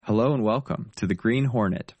Hello and welcome to The Green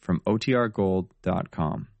Hornet from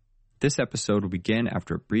OTRGold.com. This episode will begin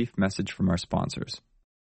after a brief message from our sponsors.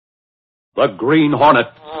 The Green Hornet.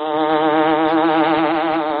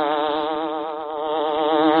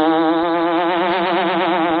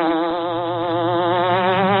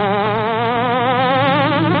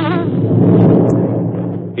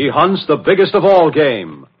 He hunts the biggest of all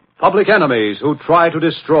game, public enemies who try to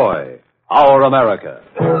destroy our America.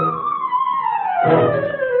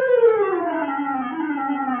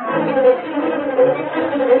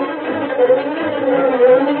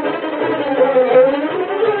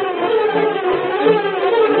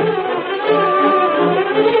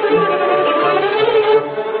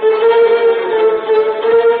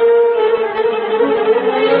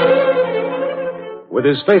 With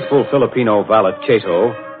his faithful Filipino valet,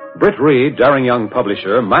 Cato, Britt Reed, daring young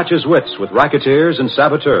publisher, matches wits with racketeers and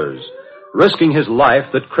saboteurs, risking his life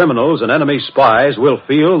that criminals and enemy spies will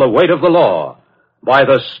feel the weight of the law by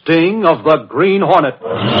the sting of the Green Hornet.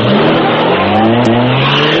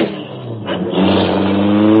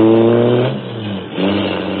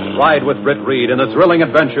 Ride with Britt Reed in the thrilling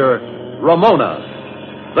adventure,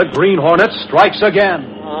 Ramona. The Green Hornet strikes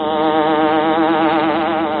again.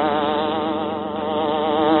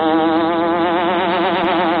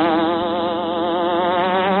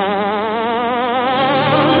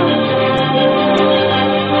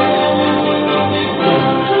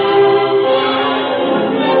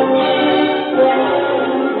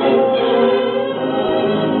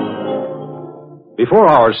 Before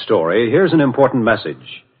our story, here's an important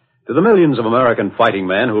message. To the millions of American fighting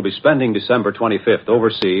men who will be spending December 25th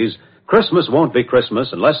overseas, Christmas won't be Christmas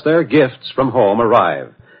unless their gifts from home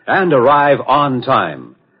arrive, and arrive on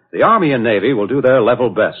time. The Army and Navy will do their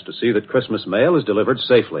level best to see that Christmas mail is delivered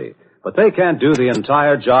safely, but they can't do the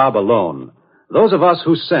entire job alone. Those of us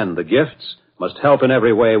who send the gifts must help in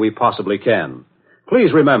every way we possibly can.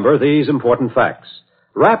 Please remember these important facts.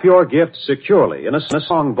 Wrap your gift securely in a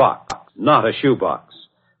strong box, not a shoebox.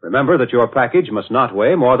 Remember that your package must not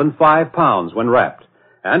weigh more than 5 pounds when wrapped,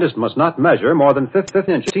 and it must not measure more than 15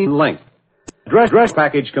 inches in length. Dress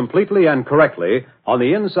package completely and correctly on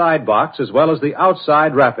the inside box as well as the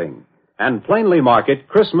outside wrapping, and plainly mark it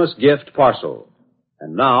Christmas gift parcel.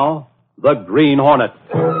 And now, the Green Hornet.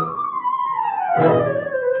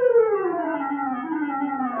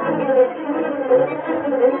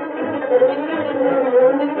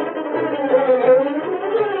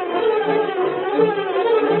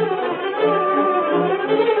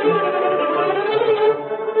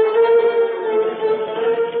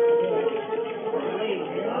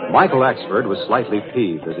 Michael Axford was slightly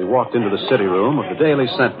peeved as he walked into the city room of the Daily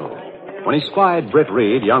Sentinel. When he spied Britt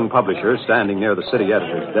Reed, young publisher, standing near the city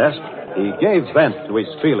editor's desk, he gave vent to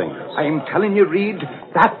his feelings. I'm telling you, Reed,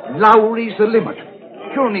 that Lowry's the limit.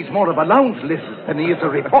 Sure needs more of a lounge list than he is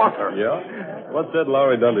a reporter. Yeah? What's that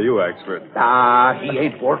Lowry done to you, Axford? He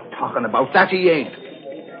ain't worth talking about. That he ain't.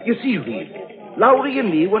 You see, Reed, Lowry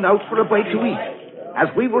and me went out for a bite to eat.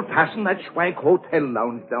 As we were passing that swank hotel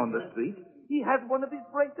lounge down the street, he had one of his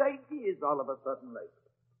bright ideas all of a sudden, like.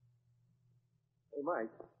 Hey,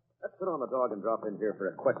 Mike, let's put on the dog and drop in here for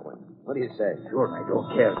a quick one. What do you say? Sure, I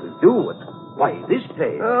don't care to do it. Why, this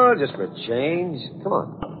day... Oh, just for a change. Come on.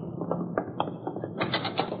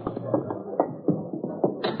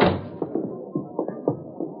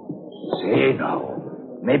 Say,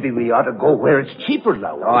 now, maybe we ought to go where it's cheaper,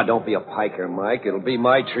 Lowry. Oh, don't be a piker, Mike. It'll be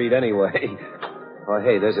my treat anyway. Oh,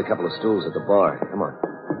 hey, there's a couple of stools at the bar. Come on.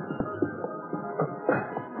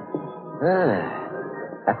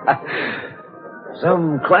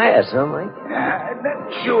 Some class, huh, Mike?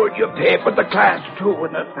 Not sure you pay for the class, too,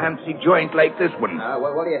 in a fancy joint like this one.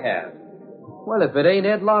 What do you have? Well, if it ain't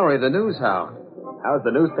Ed Lowry, the news hound. How's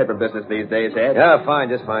the newspaper business these days, Ed? Yeah, fine,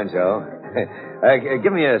 just fine, Joe.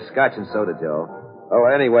 Give me a scotch and soda, Joe. Oh,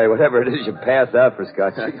 anyway, whatever it is, you pass out for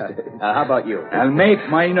scotch these days. How about you? I'll make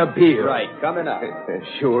mine a beer. Right, coming up.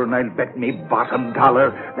 Sure, and I'll bet me bottom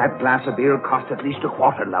dollar that glass of beer cost at least a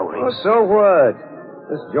quarter, Lowry. Oh, so what?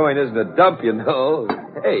 This joint isn't a dump, you know.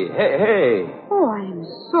 Hey. Oh, I am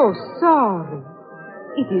so sorry.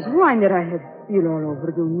 It is wine that I have spilled all over,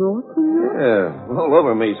 you know, senor? Yeah, all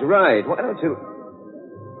over me's right. Why don't you...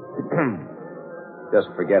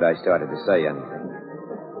 Just forget I started to say anything.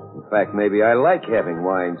 In fact, maybe I like having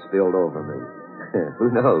wine spilled over me.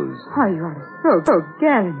 Who knows? Oh, you are so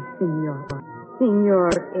gallant, senor.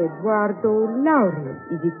 Senor Eduardo Lowry,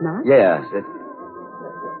 is it not? Yes,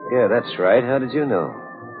 Yeah, that's right. How did you know?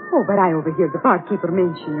 Oh, but I overheard the barkeeper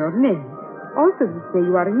mention your name. Also, you say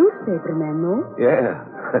you are a newspaper man, no? Yeah.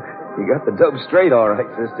 You got the dope straight, all right,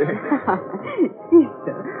 sister.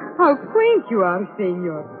 Sister, how quaint you are,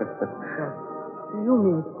 senor. You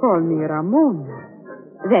may call me Ramona.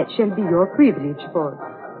 That shall be your privilege for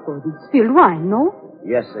this filled wine, no?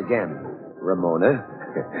 Yes, again, Ramona.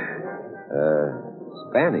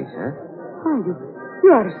 Spanish, huh? Oh,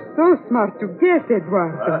 you are so smart to guess,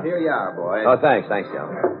 Eduardo. Here you are, boy. Oh, thanks, Joe.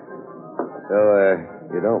 So,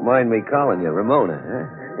 you don't mind me calling you Ramona, huh?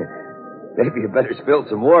 Maybe you better spill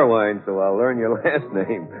some more wine so I'll learn your last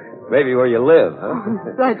name. Maybe where you live,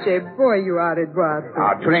 huh? Such a boy you are, Eduardo.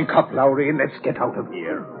 Now, drink up, Lowry, and let's get out of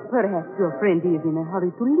here. Perhaps your friend is in a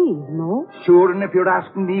hurry to leave, no? Sure, and if you're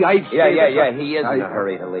asking me, I'd say... Yeah, he is in a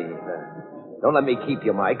hurry to leave. Don't let me keep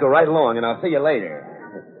you, Mike. Go right along, and I'll see you later.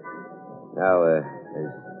 Now, as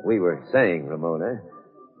we were saying, Ramona,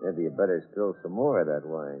 maybe you better spill some more of that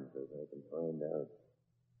wine so I can find out.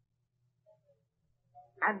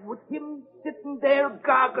 And with him sitting there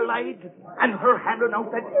goggle-eyed and her handing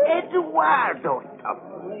out that Eduardo stuff,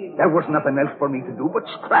 there was nothing else for me to do but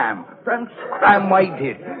scram. And scram I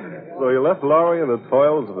did. So you left Lowry in the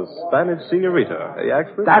toils of a Spanish senorita, eh,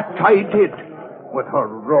 Axford? That I did. With her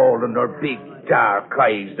rolling her big dark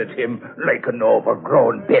eyes at him like an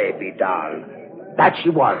overgrown baby doll. That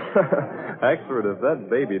she was. Axford, if that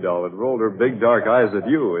baby doll had rolled her big dark eyes at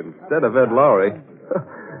you instead of Ed Lowry,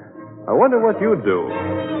 I wonder what you'd do.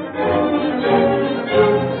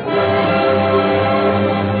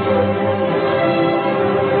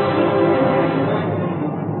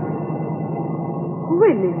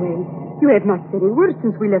 Well, you have not said a word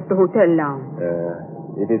since we left the hotel lounge.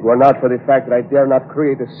 If it were not for the fact that I dare not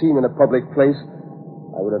create a scene in a public place,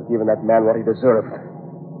 I would have given that man what he deserved.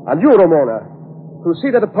 And you, Ramona, who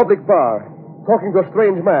sit at a public bar, talking to a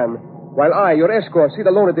strange man, while I, your escort, sit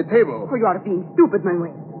alone at the table. Oh, you are being stupid,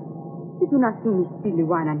 Manuel. Did you not see me spill the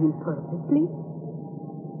wine on him purposely?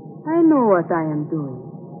 I know what I am doing.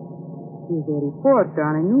 He is a reporter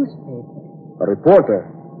on a newspaper. A reporter?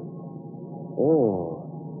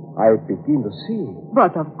 Oh, I begin to see.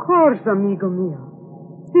 But of course, amigo mio.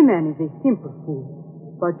 The man is a simple fool.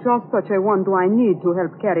 But just such a one do I need to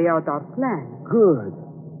help carry out our plan. Good.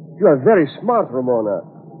 You are very smart, Ramona.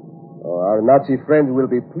 Oh, our Nazi friends will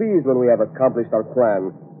be pleased when we have accomplished our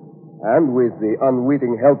plan. And with the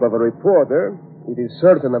unwitting help of a reporter, it is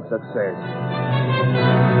certain of success.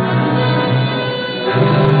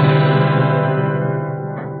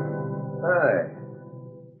 Hi.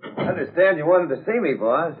 I understand you wanted to see me,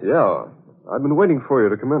 boss. Yeah. I've been waiting for you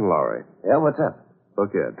to come in, Lowry. Yeah, what's up?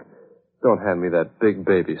 Look, Ed, don't hand me that big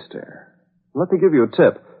baby stare. Let me give you a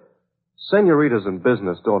tip. Senoritas and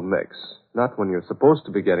business don't mix. Not when you're supposed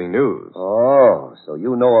to be getting news. Oh, so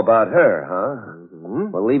you know about her, huh?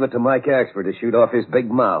 Mm-hmm. Well, leave it to Mike Axford to shoot off his big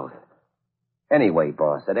mouth. Anyway,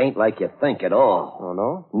 boss, it ain't like you think at all. Oh,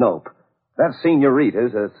 no? Nope. That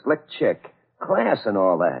senorita's a slick chick. Class and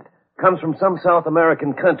all that. Comes from some South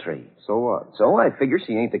American country. So what? So I figure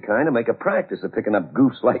she ain't the kind to make a practice of picking up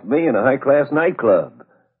goofs like me in a high-class nightclub.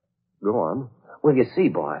 Go on. Well, you see,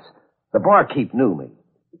 boss, the barkeep knew me.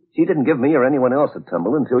 She didn't give me or anyone else a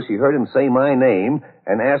tumble until she heard him say my name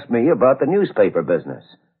and asked me about the newspaper business.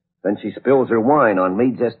 Then she spills her wine on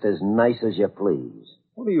me just as nice as you please.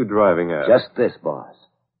 What are you driving at? Just this, boss.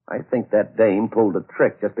 I think that dame pulled a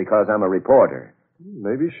trick just because I'm a reporter.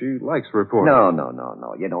 Maybe she likes reporting.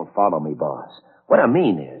 No. You don't follow me, boss. What I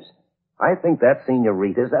mean is, I think that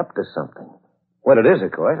senorita's up to something. What it is,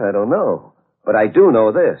 of course, I don't know. But I do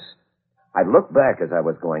know this. I looked back as I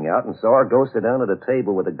was going out and saw her go sit down at a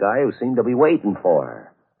table with a guy who seemed to be waiting for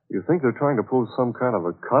her. You think they're trying to pull some kind of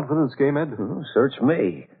a confidence game, Ed? Search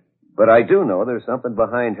me. But I do know there's something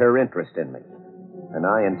behind her interest in me. And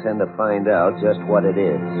I intend to find out just what it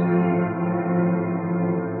is.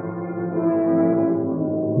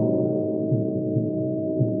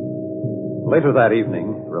 Later that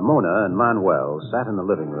evening, Ramona and Manuel sat in the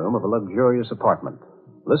living room of a luxurious apartment,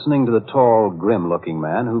 listening to the tall, grim-looking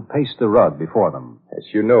man who paced the rug before them. As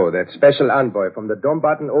you know, that special envoy from the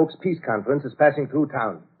Dumbarton Oaks Peace Conference is passing through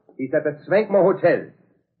town. He's at the Swankmore Hotel.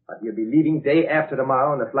 But he'll be leaving day after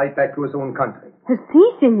tomorrow on a flight back to his own country.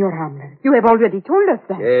 See, Senor Hamler. You have already told us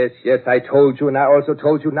that. Yes, I told you, and I also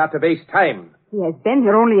told you not to waste time. He has been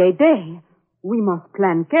here only a day. We must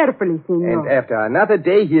plan carefully, Senor. And after another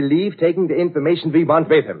day, he'll leave, taking the information we want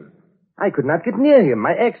with him. I could not get near him.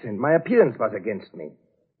 My accent, my appearance was against me.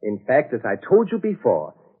 In fact, as I told you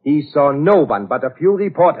before, he saw no one but a few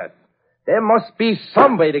reporters. There must be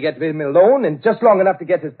some way to get with him alone and just long enough to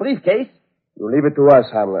get his briefcase. You leave it to us,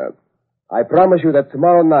 Hamler. I promise you that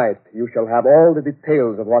tomorrow night you shall have all the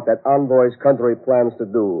details of what that envoy's country plans to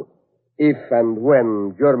do, if and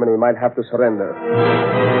when Germany might have to surrender.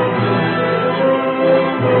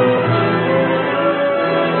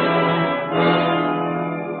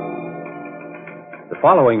 The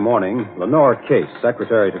following morning, Lenore Case,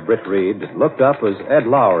 secretary to Britt Reed, looked up as Ed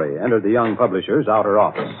Lowry entered the young publisher's outer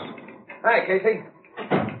office. Hi, Casey.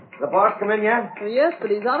 The boss come in yet? Yes, but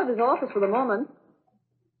he's out of his office for the moment.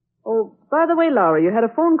 Oh, by the way, Lowry, you had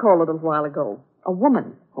a phone call a little while ago. A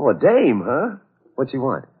woman. Oh, a dame, huh? What'd she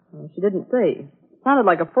want? Well, she didn't say. Sounded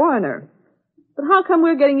like a foreigner. But how come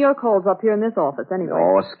we're getting your calls up here in this office anyway?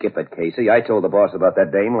 Oh, skip it, Casey. I told the boss about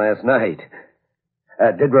that dame last night.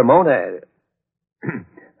 Did Ramona...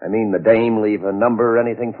 I mean, the dame leave a number or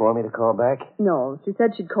anything for me to call back? No, she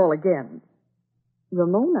said she'd call again.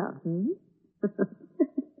 Ramona,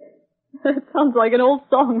 That sounds like an old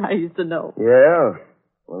song I used to know. Yeah?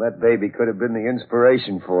 Well, that baby could have been the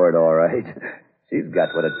inspiration for it, all right. She's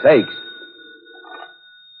got what it takes.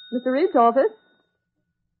 Mr. Reed's office?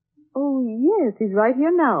 Oh, yes, he's right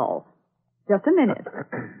here now. Just a minute.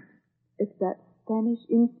 It's that Spanish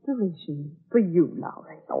inspiration for you,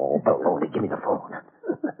 Lowry. Oh, baloney, give me the phone.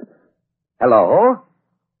 Hello?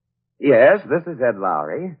 Yes, this is Ed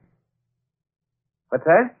Lowry. What's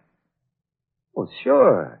that? Well,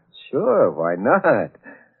 sure, why not?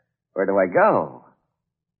 Where do I go?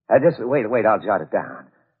 Just wait, I'll jot it down.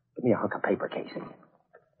 Give me a hunk of paper, Casey.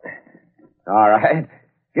 All right.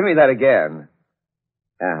 Give me that again.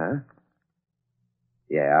 Uh-huh.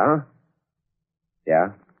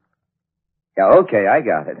 Yeah, okay, I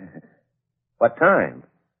got it. What time?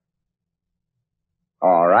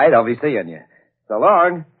 All right, I'll be seeing you. So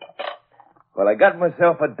long. Well, I got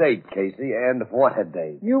myself a date, Casey, and what a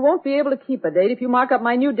date. You won't be able to keep a date if you mark up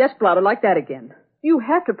my new desk blotter like that again. You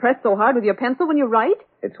have to press so hard with your pencil when you write?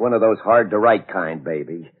 It's one of those hard-to-write kind,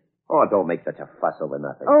 baby. Oh, don't make such a fuss over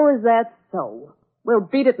nothing. Oh, is that so? Well,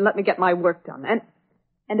 beat it and let me get my work done.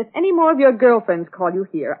 And if any more of your girlfriends call you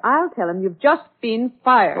here, I'll tell them you've just been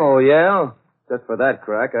fired. Oh, yeah? Just for that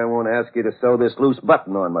crack, I won't ask you to sew this loose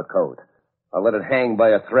button on my coat. I'll let it hang by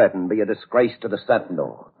a thread and be a disgrace to the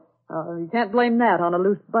Sentinel. You can't blame that on a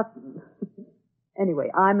loose button. Anyway,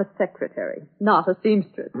 I'm a secretary, not a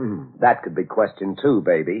seamstress. That could be questioned, too,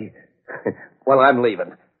 baby. Well, I'm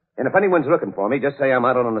leaving. And if anyone's looking for me, just say I'm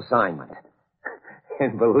out on an assignment.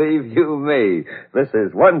 And believe you me, this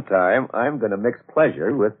is one time I'm going to mix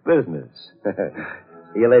pleasure with business.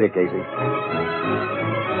 See you later, Casey.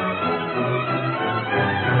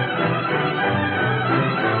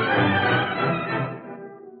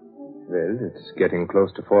 Well, it's getting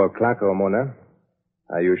close to 4 o'clock, Ramona.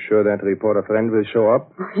 Are you sure that reporter friend will show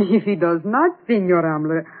up? If he does not, Senor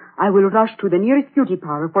Ambler, I will rush to the nearest beauty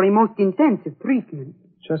parlor for a most intensive treatment.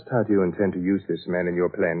 Just how do you intend to use this man in your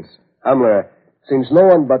plans? Amler, since no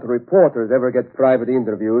one but reporters ever get private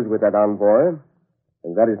interviews with that envoy,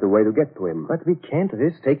 and that is the way to get to him. But we can't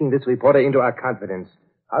risk taking this reporter into our confidence.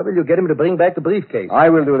 How will you get him to bring back the briefcase? I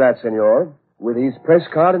will do that, senor, with his press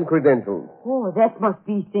card and credentials. Oh, that must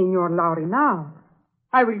be Senor Lowry now.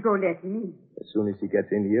 I will go let him in. As soon as he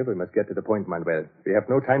gets in here, we must get to the point, Manuel. We have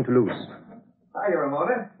no time to lose. Hi,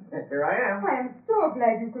 Ramona. Here I am. I am so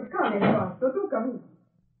glad you could come, Eduardo. Do come in.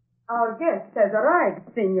 Our guest has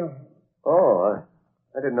arrived, Senor. Oh,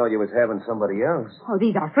 I didn't know you was having somebody else. Oh,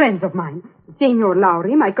 these are friends of mine. Senor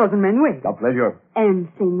Lowry, my cousin Manuel. A pleasure. And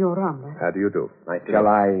Senor Ambler. How do you do? Nice to Shall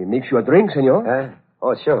I mix you a drink, senor? Huh?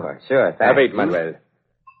 Oh, sure. Now, wait, Manuel.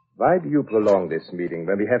 Why do you prolong this meeting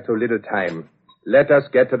when we have so little time? Let us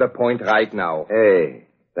get to the point right now. Hey,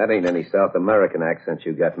 that ain't any South American accent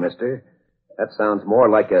you got, mister. That sounds more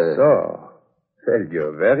like a... So, well,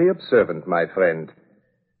 you're very observant, my friend.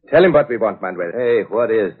 Tell him what we want, Manuel. Hey, what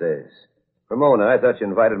is this? Ramona, I thought you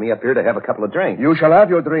invited me up here to have a couple of drinks. You shall have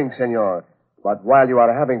your drink, senor. But while you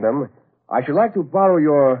are having them, I should like to borrow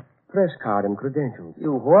your press card and credentials.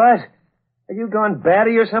 You what? Have you gone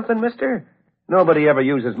batty or something, mister? Nobody ever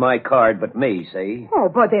uses my card but me, see? Oh,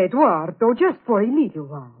 but Eduardo, just for a little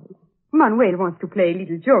while. Manuel wants to play a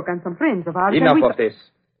little joke on some friends of ours. Enough of this.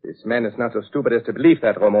 This man is not so stupid as to believe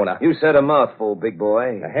that, Ramona. You said a mouthful, big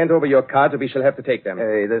boy. Now hand over your cards or we shall have to take them.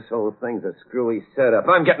 Hey, this whole thing's a screwy setup.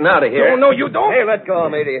 I'm getting out of here. No, you don't. Hey, let go,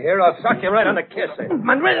 matey. Here, I'll suck you right on the kiss.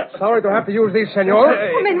 Manuel! Sorry to have to use these, senor.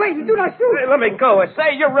 Hey. Oh, Manuel, do not shoot. Hey, let me go.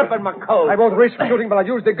 Say you're ripping my coat. I won't risk shooting, but I'll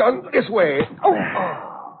use the gun this way.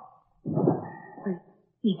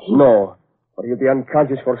 No, but he'll be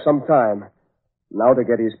unconscious for some time. Now to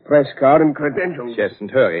get his press card and credentials. Yes, and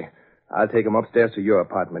hurry. I'll take him upstairs to your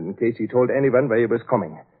apartment in case he told anyone where he was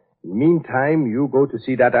coming. In the meantime, you go to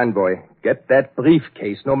see that envoy. Get that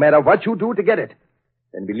briefcase, no matter what you do to get it.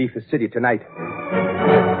 Then we leave the city tonight.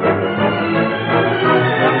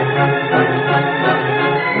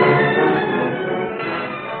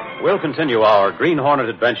 We'll continue our Green Hornet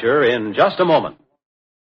adventure in just a moment.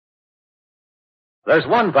 There's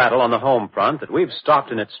one battle on the home front that we've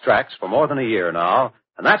stopped in its tracks for more than a year now,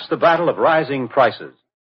 and that's the battle of rising prices.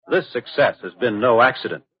 This success has been no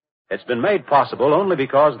accident. It's been made possible only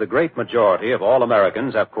because the great majority of all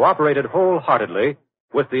Americans have cooperated wholeheartedly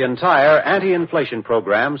with the entire anti-inflation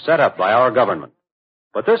program set up by our government.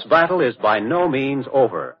 But this battle is by no means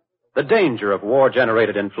over. The danger of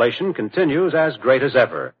war-generated inflation continues as great as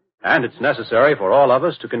ever, and it's necessary for all of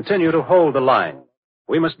us to continue to hold the line.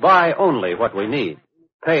 We must buy only what we need,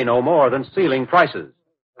 pay no more than ceiling prices,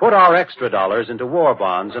 put our extra dollars into war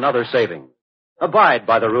bonds and other savings. Abide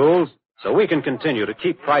by the rules so we can continue to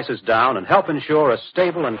keep prices down and help ensure a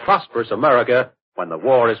stable and prosperous America when the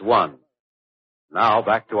war is won. Now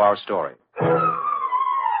back to our story.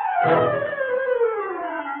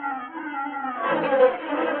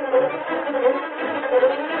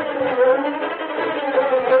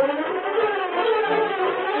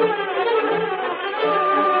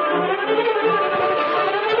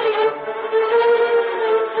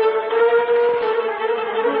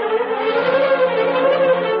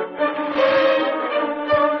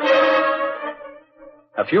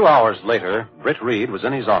 A few hours later, Britt Reed was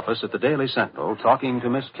in his office at the Daily Sentinel talking to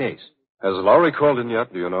Miss Case. Has Lowry called in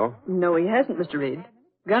yet, do you know? No, he hasn't, Mr. Reed.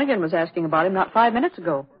 Gunnigan was asking about him not 5 minutes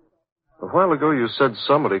ago. A while ago you said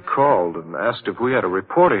somebody called and asked if we had a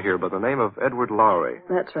reporter here by the name of Edward Lowry.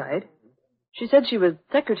 That's right. She said she was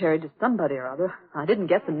secretary to somebody or other. I didn't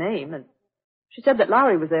get the name, and she said that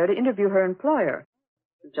Lowry was there to interview her employer.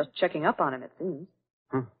 Just checking up on him, it seems.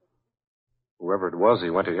 Whoever it was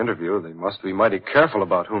he went to interview, they must be mighty careful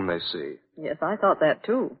about whom they see. Yes, I thought that,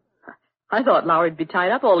 too. I thought Lowry'd be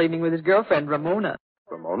tied up all evening with his girlfriend, Ramona.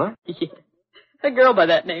 Ramona? Yes. A girl by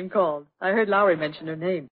that name called. I heard Lowry mention her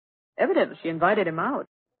name. Evidently, she invited him out.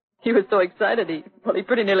 He was so excited, he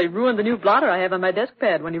pretty nearly ruined the new blotter I have on my desk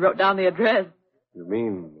pad when he wrote down the address. You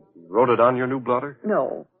mean he wrote it on your new blotter?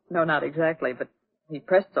 No, not exactly, but he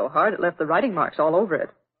pressed so hard it left the writing marks all over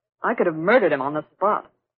it. I could have murdered him on the spot.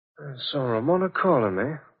 So Ramona calling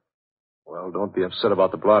me. Well, don't be upset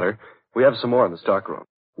about the blotter. We have some more in the stockroom.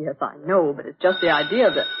 Yes, I know, but it's just the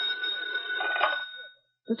idea that...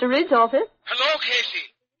 Mr. Reed's office? Hello,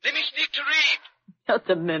 Casey. Let me speak to Reed. Just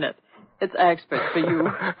a minute. It's Axford for you.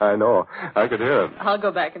 I know. I could hear him. I'll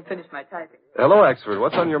go back and finish my typing. Hello, Axford.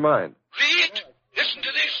 What's on your mind? Reed, listen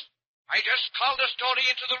to this. I just called the story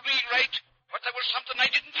into the rewrite, but there was something I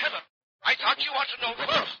didn't tell him. I thought you ought to know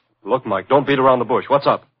first. Look, Mike, don't beat around the bush. What's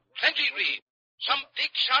up? Plenty, Reed. Some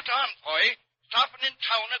big-shot envoy stopping in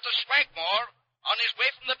town at the Swankmore on his way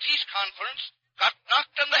from the peace conference got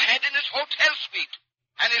knocked on the head in his hotel suite,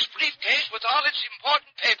 and his briefcase with all its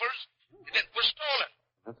important papers was stolen.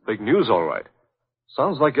 That's big news, all right.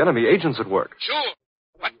 Sounds like enemy agents at work. Sure.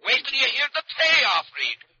 But wait till you hear the payoff,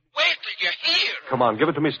 Reed. Wait till you hear. Come on, give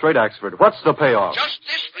it to me straight, Axford. What's the payoff? Just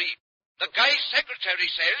this, Reed. The guy's secretary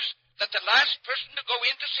says that the last person to go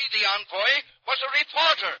in to see the envoy was a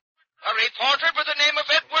reporter. A reporter by the name of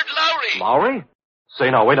Edward Lowry. Lowry? Say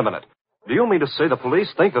now, wait a minute. Do you mean to say the police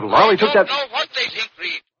think that Lowry took that... I don't know what they think,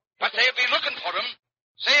 Reed, but they'll be looking for him.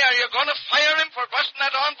 Say, are you going to fire him for busting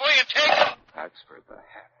that envoy and take him? Axford, the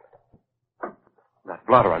hat. That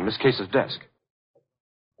blotter on Miss Case's desk.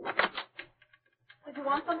 Did you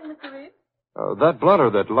want something, Mr. Reed? That blotter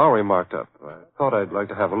that Lowry marked up. I thought I'd like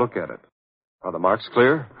to have a look at it. Are the marks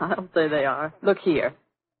clear? I'll say they are. Look here.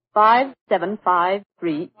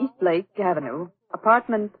 5753 East Lake Avenue,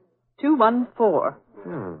 apartment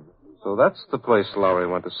 214. So that's the place Lowry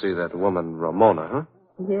went to see that woman, Ramona, huh?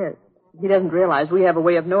 Yes. He doesn't realize we have a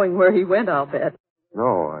way of knowing where he went, I'll bet.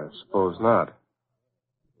 No, I suppose not.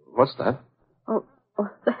 What's that? Oh,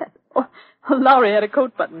 that. Oh, Lowry had a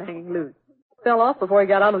coat button hanging loose. Fell off before he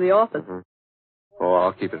got out of the office. Oh,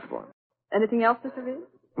 I'll keep it for him. Anything else, Mr. Reed?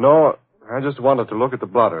 No, I just wanted to look at the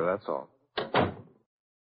blotter, that's all.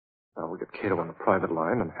 Now we'll get Cato on the private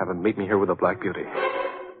line and have him meet me here with the Black Beauty.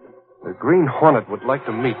 The Green Hornet would like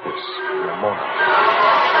to meet this Ramona.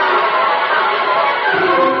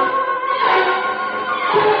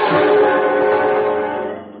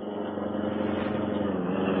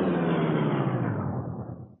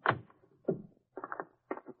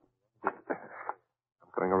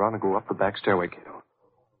 I'm going around and go up the back stairway, Cato. In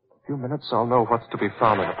a few minutes, I'll know what's to be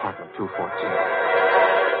found in apartment 214.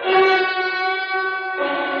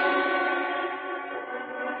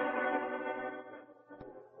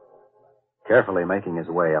 Carefully making his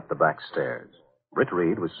way up the back stairs, Britt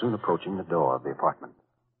Reed was soon approaching the door of the apartment.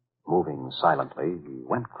 Moving silently, he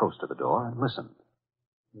went close to the door and listened.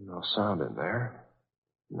 No sound in there.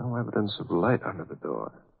 No evidence of light under the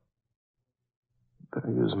door.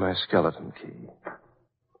 Better use my skeleton key.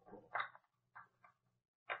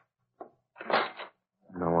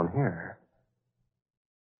 here?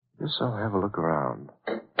 Just so I have a look around.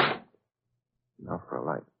 Now for a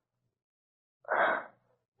light.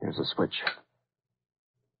 Here's a switch.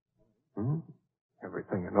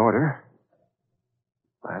 Everything in order.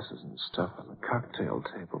 Glasses and stuff on the cocktail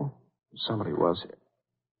table. Somebody was here.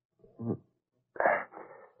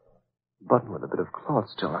 Button with a bit of cloth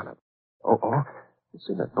still on it. Oh. You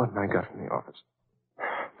see that button I got from the office?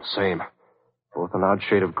 Same. Both an odd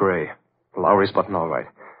shade of gray. Lowry's button, all right.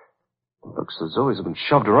 It looks as though he's been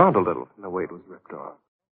shoved around a little in the way it was ripped off.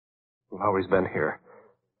 Lowry's been here.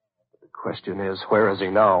 The question is, where is he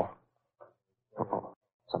now? Uh-oh.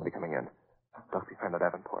 Somebody coming in. Duck behind the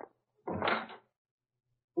Davenport.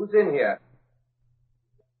 Who's in here?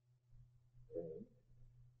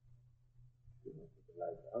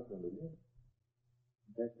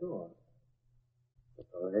 That door.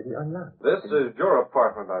 It's already unlocked. This is your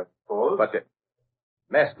apartment, I suppose. But,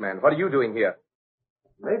 masked man, what are you doing here?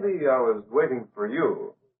 Maybe I was waiting for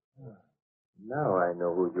you. Now I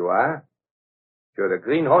know who you are. You're the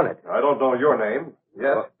Green Hornet. I don't know your name.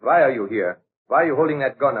 Yes. Why are you here? Why are you holding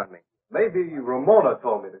that gun on me? Maybe Ramona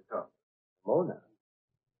told me to come. Mona?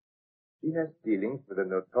 She has dealings with a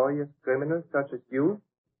notorious criminal such as you?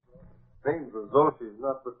 Seems as though she's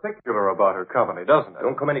not particular about her company, doesn't it?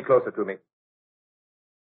 Don't come any closer to me.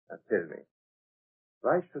 Now tell me,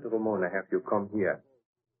 why should Ramona have you come here?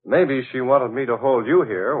 Maybe she wanted me to hold you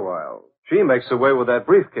here while she makes away with that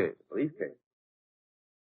briefcase. Briefcase?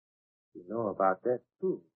 You know about that,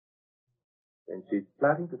 too. Then she's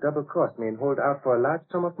plotting to double-cross me and hold out for a large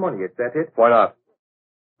sum of money. Is that it? Why not?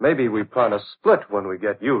 Maybe we plan a split when we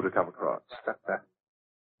get you to come across.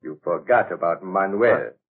 You forgot about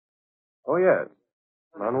Manuel. Oh, yes.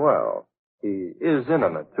 Manuel. He is in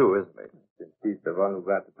on it, too, isn't he? Since he's the one who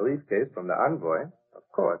got the briefcase from the envoy,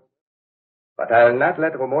 of course. But I'll not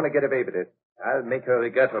let Ramona get away with it. I'll make her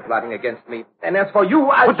regret her plotting against me. And as for you,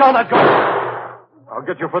 I'll... Put down that gun! I'll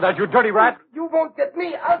get you for that, you dirty rat! You won't get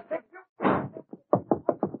me. I'll take you.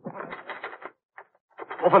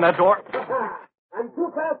 Open that door. I'm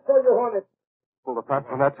too fast for you, Hornet. Pull the fast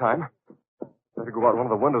one that time. Better go out one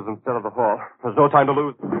of the windows instead of the hall. There's no time to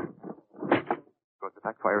lose. Go to the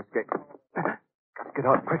back fire escape. Gotta get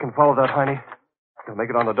out quick and follow that Heine. They'll make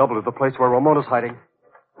it on the double to the place where Ramona's hiding.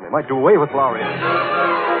 And they might do away with Lowry.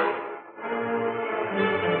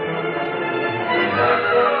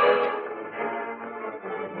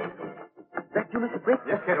 That you, Mr. Brick?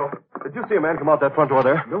 Yes, Cato. Did you see a man come out that front door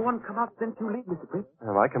there? No one come out since you leave, Mr. Brick.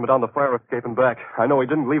 Well, I came down the fire escape and back. I know he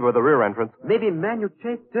didn't leave with the rear entrance. Maybe a man you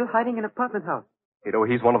chased still hiding in an apartment house. Cato,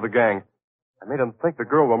 he's one of the gang. I made him think the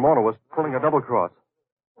girl Ramona was pulling a double cross.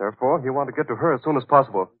 Therefore, he wanted to get to her as soon as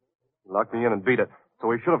possible. He locked me in and beat it,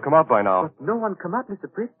 so he should have come out by now. But no one come out,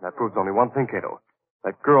 Mr. Brick. That proves only one thing, Cato.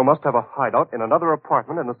 That girl must have a hideout in another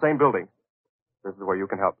apartment in the same building. This is where you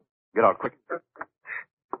can help. Get out, quick.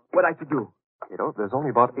 What I to do? Cato, there's only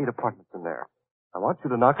about 8 apartments in there. I want you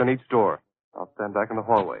to knock on each door. I'll stand back in the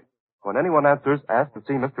hallway. When anyone answers, ask to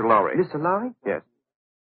see Mr. Lowry. Mr. Lowry? Yes.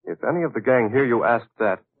 If any of the gang hear you ask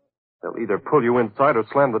that, they'll either pull you inside or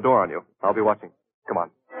slam the door on you. I'll be watching. Come on.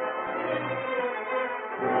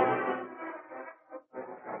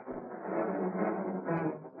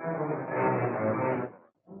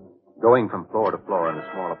 Going from floor to floor in the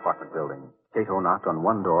small apartment building, Cato knocked on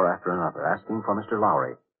one door after another, asking for Mr.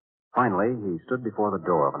 Lowry. Finally, he stood before the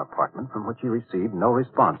door of an apartment from which he received no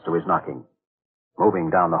response to his knocking. Moving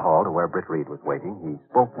down the hall to where Britt Reed was waiting, he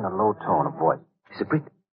spoke in a low tone of voice. Mr. Britt,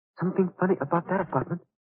 something funny about that apartment.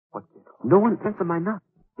 What? No one answered my knock.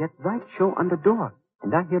 Yet light show on the door.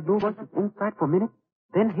 And I hear no voices inside for a minute,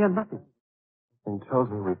 then hear nothing. Something tells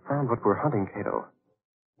me we found what we're hunting, Cato.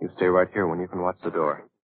 You stay right here when you can watch the door.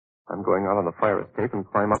 I'm going out on the fire escape and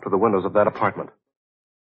climb up to the windows of that apartment.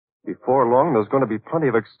 Before long, there's going to be plenty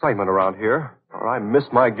of excitement around here, or I miss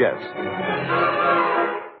my guess.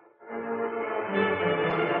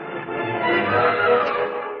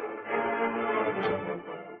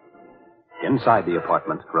 Inside the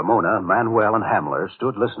apartment, Ramona, Manuel, and Hamler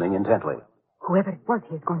stood listening intently. Whoever it was,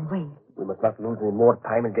 he has gone away. We must not lose any more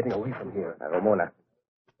time in getting away from here. Ramona,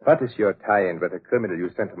 what is your tie-in with the criminal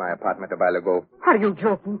you sent to my apartment a while ago? Are you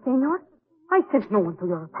joking, senor? I sent no one to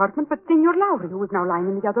your apartment but Senor Lowry, who is now lying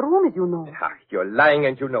in the other room, as you know. You're lying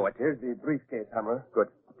and you know it. Here's the briefcase, Hammer. Good.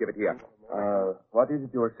 Give it here. What is it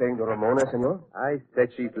you were saying to Ramona, senor? I said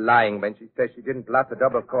she's lying when she says she didn't plot to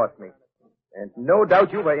double-cross me. And no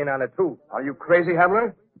doubt you were in on it, too. Are you crazy,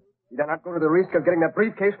 Hamler? Did I not go to the risk of getting that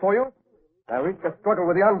briefcase for you? I risked a struggle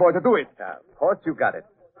with the envoy to do it. Of course you got it.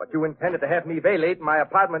 But you intended to have me vacate my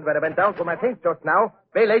apartment when I went down for my things just now.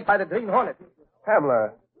 Vacate by the Green Hornet.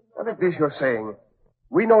 Hamler, what is this you're saying?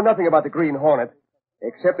 We know nothing about the Green Hornet,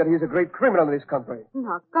 except that he's a great criminal in this country.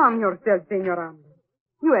 Now, calm yourself, Senor Ramona.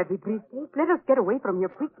 You have the briefcase. Let us get away from here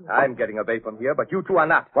quickly. I'm getting away from here, but you two are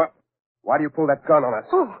not. What? Why do you pull that gun on us?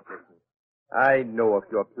 Oh, I know of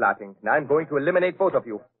your plotting, and I'm going to eliminate both of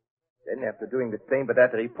you. Then, after doing the same with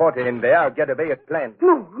that reporter in there, I'll get away as planned.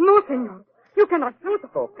 no, senor. You cannot do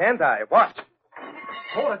that. So can't I? Watch.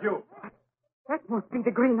 Hold it, you. That must be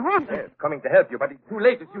the Green Hornet. Yes, coming to help you, but it's too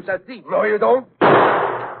late, as you shall see. No, you don't.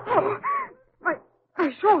 Oh, my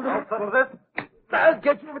shoulder. I'll settle this. I'll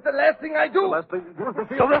get you with the last thing I do. Last thing you do is to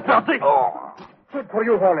feel this something. Oh, good for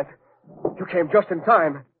you, Hornet. You came just in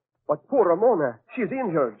time. But poor Ramona, she's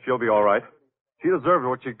injured. She'll be all right. She deserved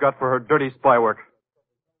what she got for her dirty spy work.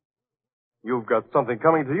 You've got something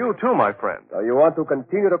coming to you, too, my friend. So you want to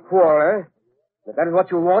continue to quarrel, eh? If that is what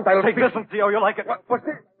you want, I'll... Take this and see how you like it. What's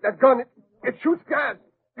this? That gun, it shoots gas.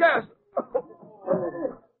 Gas.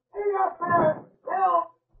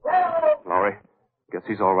 Lowry, guess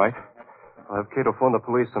he's all right. I'll have Cato phone the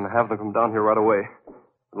police and have them come down here right away.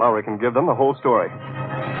 Lowry can give them the whole story.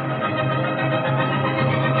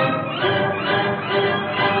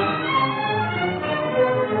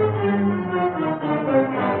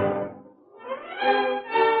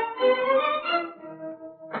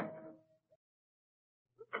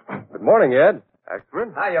 Good morning, Ed.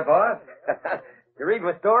 Axford? Hiya, boss. You read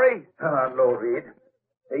my story? No, Reed.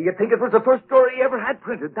 You think it was the first story you ever had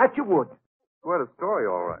printed? That you would. Quite a story,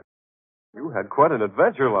 all right. You had quite an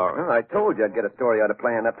adventure, Lowry. Well, I told you I'd get a story out of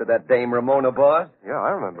playing up to that Dame Ramona, boss. Yeah,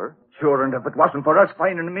 I remember. Sure, and if it wasn't for us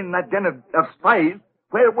finding him in that den of spies,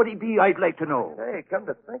 where would he be, I'd like to know. Hey, come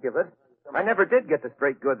to think of it, I never did get the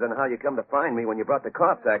straight goods on how you come to find me when you brought the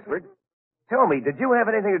cops, Axford. Tell me, did you have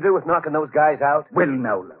anything to do with knocking those guys out? Well,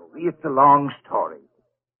 now, Lowry, it's a long story.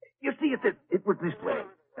 You see, it was this way.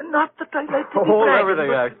 And not that I like to be Hold bragging, everything,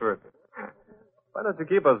 but... Axford. Why don't you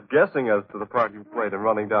keep us guessing as to the part you played in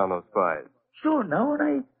running down those spies? Sure, now,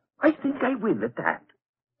 and I think I will at that.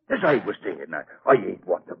 As I was saying, I ain't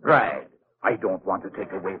want to brag. I don't want to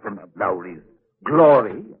take away from Lowry's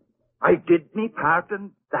glory. I did me part,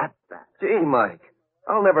 and that's that. Gee, Mike,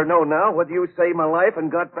 I'll never know now whether you saved my life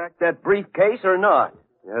and got back that briefcase or not.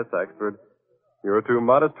 Yes, Axford. You're too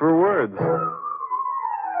modest for words.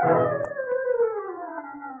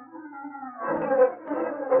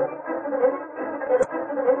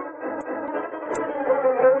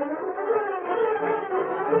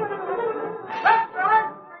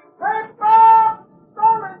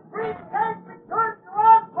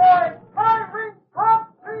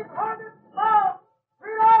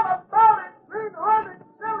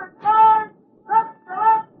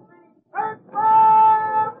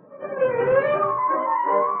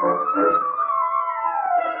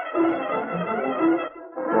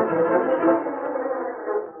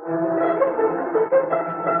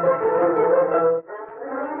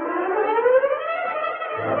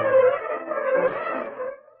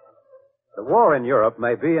 The war in Europe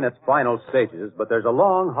may be in its final stages, but there's a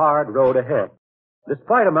long, hard road ahead.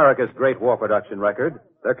 Despite America's great war production record,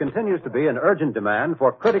 there continues to be an urgent demand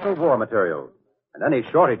for critical war materials, and any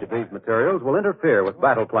shortage of these materials will interfere with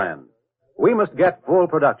battle plans. We must get full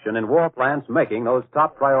production in war plants making those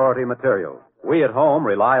top priority materials. We at home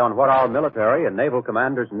rely on what our military and naval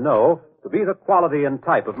commanders know to be the quality and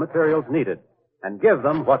type of materials needed, and give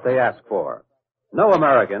them what they ask for. No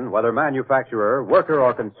American, whether manufacturer, worker,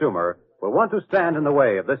 or consumer, will want to stand in the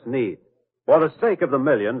way of this need. For the sake of the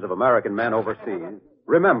millions of American men overseas,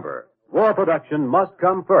 remember, war production must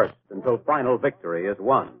come first until final victory is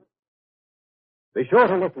won. Be sure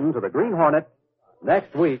to listen to the Green Hornet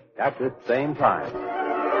next week at this same time.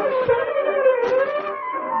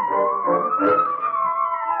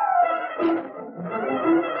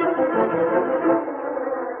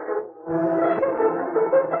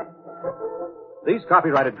 These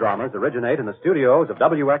copyrighted dramas originate in the studios of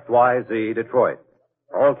WXYZ Detroit.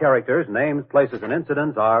 All characters, names, places, and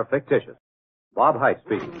incidents are fictitious. Bob Height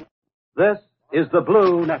speaking. This is the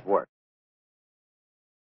Blue Network.